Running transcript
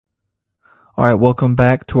All right, welcome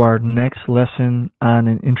back to our next lesson on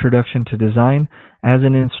an introduction to design. As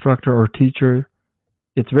an instructor or teacher,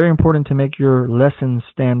 it's very important to make your lessons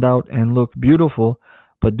stand out and look beautiful,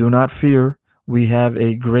 but do not fear. We have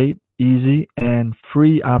a great, easy, and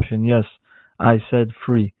free option. Yes, I said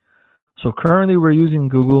free. So currently we're using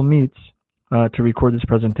Google Meets to record this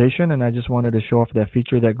presentation, and I just wanted to show off that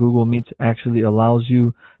feature that Google Meets actually allows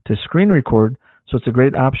you to screen record. So it's a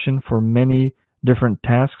great option for many different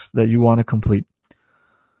tasks that you want to complete.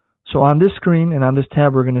 So on this screen and on this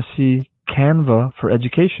tab, we're going to see Canva for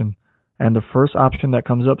Education. And the first option that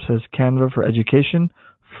comes up says Canva for Education,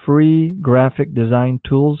 free graphic design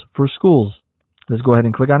tools for schools. Let's go ahead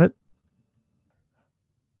and click on it.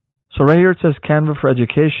 So right here it says Canva for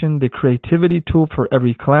Education, the creativity tool for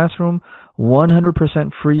every classroom,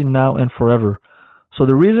 100% free now and forever. So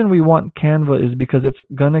the reason we want Canva is because it's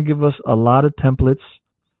going to give us a lot of templates.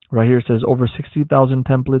 Right here it says over 60,000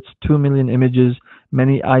 templates, 2 million images,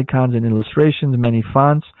 many icons and illustrations, many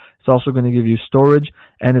fonts. It's also going to give you storage,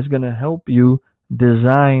 and it's going to help you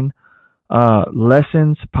design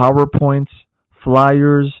lessons, PowerPoints,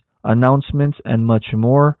 flyers, announcements, and much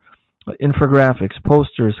more. Infographics,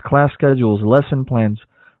 posters, class schedules, lesson plans,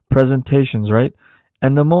 presentations, right?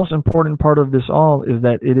 And the most important part of this all is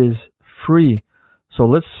that it is free. So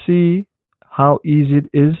let's see how easy it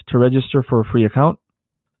is to register for a free account.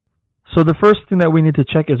 So the first thing that we need to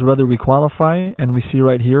check is whether we qualify, and we see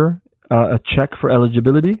right here a check for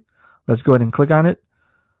eligibility. Let's go ahead and click on it.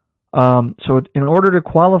 So in order to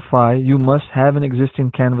qualify, you must have an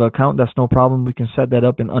existing Canva account. That's no problem. We can set that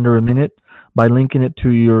up in under a minute by linking it to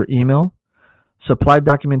your email. Supply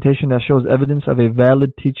documentation that shows evidence of a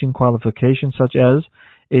valid teaching qualification, such as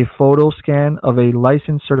a photo scan of a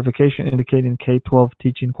license certification indicating K-12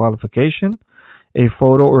 teaching qualification, a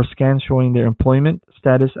photo or scan showing their employment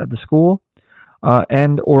status at the school,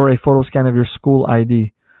 and or a photo scan of your school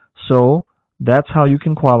ID. So that's how you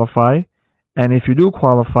can qualify. And if you do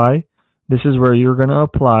qualify, this is where you're going to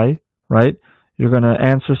apply, right? You're going to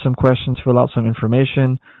answer some questions, fill out some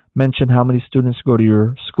information, mention how many students go to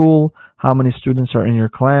your school, how many students are in your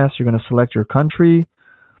class. You're going to select your country,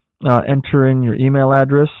 enter in your email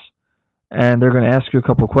address, and they're going to ask you a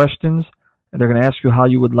couple questions. And they're going to ask you how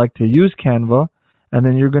you would like to use Canva, and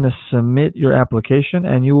then you're going to submit your application,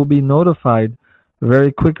 and you will be notified very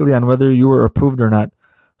quickly on whether you were approved or not.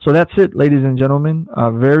 So that's it, ladies and gentlemen. A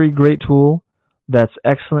very great tool that's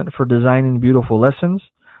excellent for designing beautiful lessons.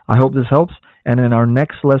 I hope this helps. And in our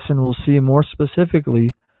next lesson, we'll see more specifically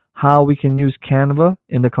how we can use Canva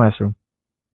in the classroom.